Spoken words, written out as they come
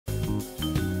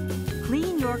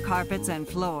your carpets and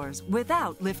floors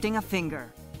without lifting a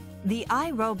finger. The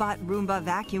iRobot Roomba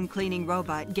vacuum cleaning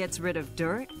robot gets rid of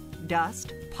dirt,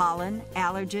 dust, pollen,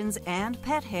 allergens, and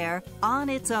pet hair on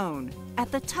its own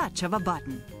at the touch of a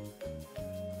button.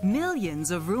 Millions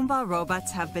of Roomba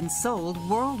robots have been sold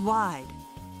worldwide.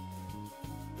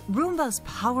 Roomba's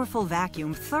powerful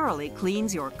vacuum thoroughly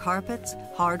cleans your carpets,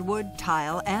 hardwood,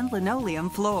 tile, and linoleum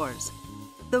floors.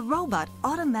 The robot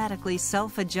automatically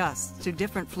self-adjusts to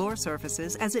different floor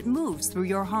surfaces as it moves through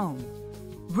your home.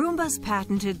 Roomba's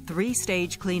patented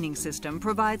 3-stage cleaning system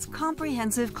provides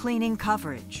comprehensive cleaning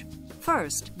coverage.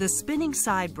 First, the spinning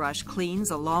side brush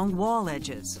cleans along wall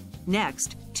edges.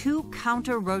 Next, 2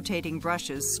 counter-rotating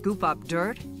brushes scoop up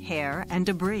dirt, hair, and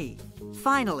debris.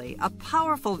 Finally, a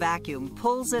powerful vacuum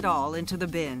pulls it all into the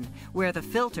bin, where the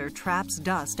filter traps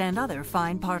dust and other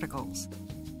fine particles.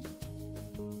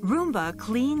 Roomba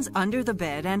cleans under the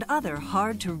bed and other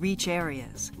hard-to-reach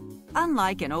areas.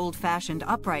 Unlike an old-fashioned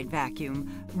upright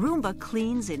vacuum, Roomba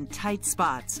cleans in tight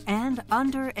spots and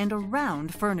under and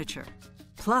around furniture.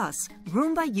 Plus,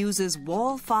 Roomba uses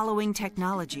wall-following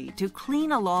technology to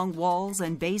clean along walls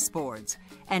and baseboards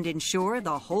and ensure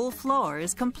the whole floor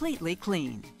is completely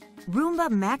clean. Roomba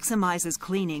maximizes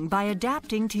cleaning by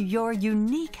adapting to your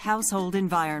unique household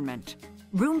environment.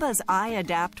 Roomba's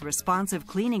iAdapt responsive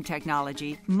cleaning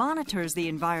technology monitors the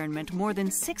environment more than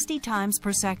 60 times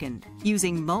per second,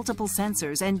 using multiple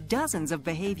sensors and dozens of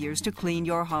behaviors to clean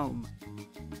your home.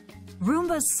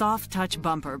 Roomba's soft touch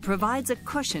bumper provides a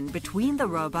cushion between the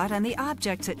robot and the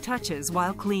objects it touches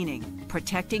while cleaning,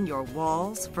 protecting your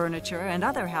walls, furniture, and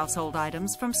other household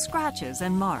items from scratches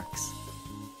and marks.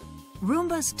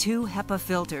 Roomba's 2 HEPA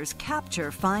filters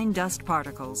capture fine dust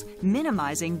particles,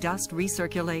 minimizing dust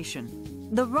recirculation.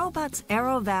 The robot's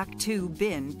AeroVac 2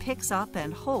 bin picks up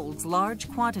and holds large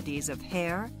quantities of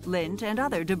hair, lint, and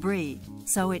other debris,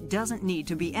 so it doesn't need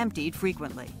to be emptied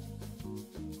frequently.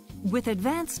 With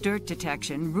advanced dirt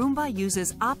detection, Roomba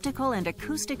uses optical and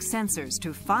acoustic sensors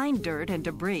to find dirt and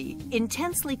debris,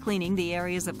 intensely cleaning the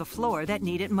areas of the floor that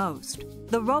need it most.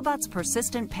 The robot's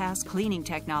persistent pass cleaning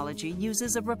technology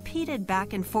uses a repeated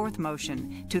back and forth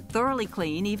motion to thoroughly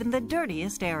clean even the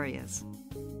dirtiest areas.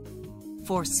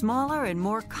 For smaller and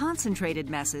more concentrated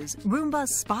messes,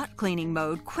 Roomba's spot cleaning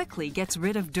mode quickly gets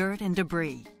rid of dirt and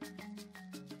debris.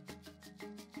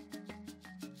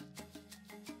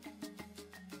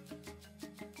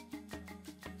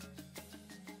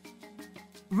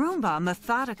 Roomba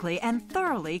methodically and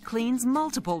thoroughly cleans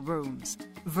multiple rooms.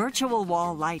 Virtual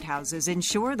wall lighthouses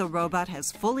ensure the robot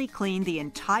has fully cleaned the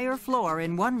entire floor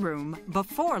in one room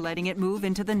before letting it move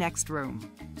into the next room.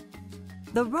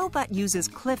 The robot uses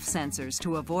cliff sensors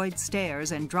to avoid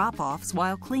stairs and drop-offs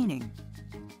while cleaning.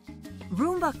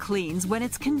 Roomba cleans when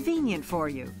it's convenient for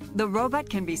you. The robot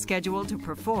can be scheduled to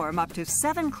perform up to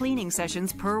 7 cleaning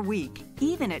sessions per week,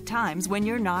 even at times when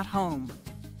you're not home.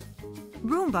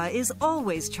 Roomba is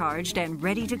always charged and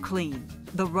ready to clean.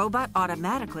 The robot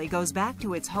automatically goes back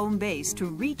to its home base to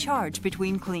recharge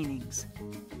between cleanings.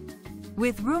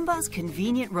 With Roomba's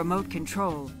convenient remote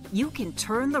control, you can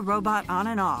turn the robot on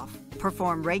and off,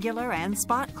 perform regular and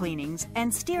spot cleanings,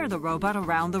 and steer the robot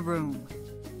around the room.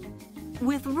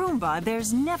 With Roomba,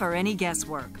 there's never any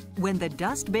guesswork. When the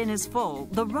dust bin is full,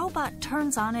 the robot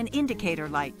turns on an indicator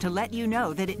light to let you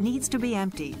know that it needs to be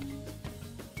emptied.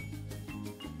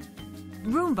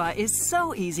 Roomba is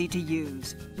so easy to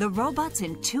use. The robot's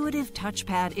intuitive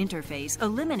touchpad interface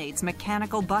eliminates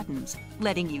mechanical buttons,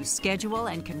 letting you schedule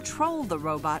and control the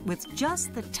robot with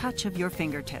just the touch of your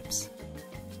fingertips.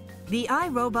 The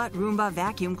iRobot Roomba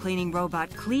vacuum cleaning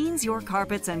robot cleans your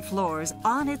carpets and floors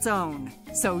on its own,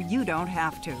 so you don't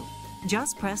have to.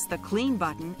 Just press the clean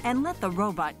button and let the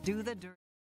robot do the dirt.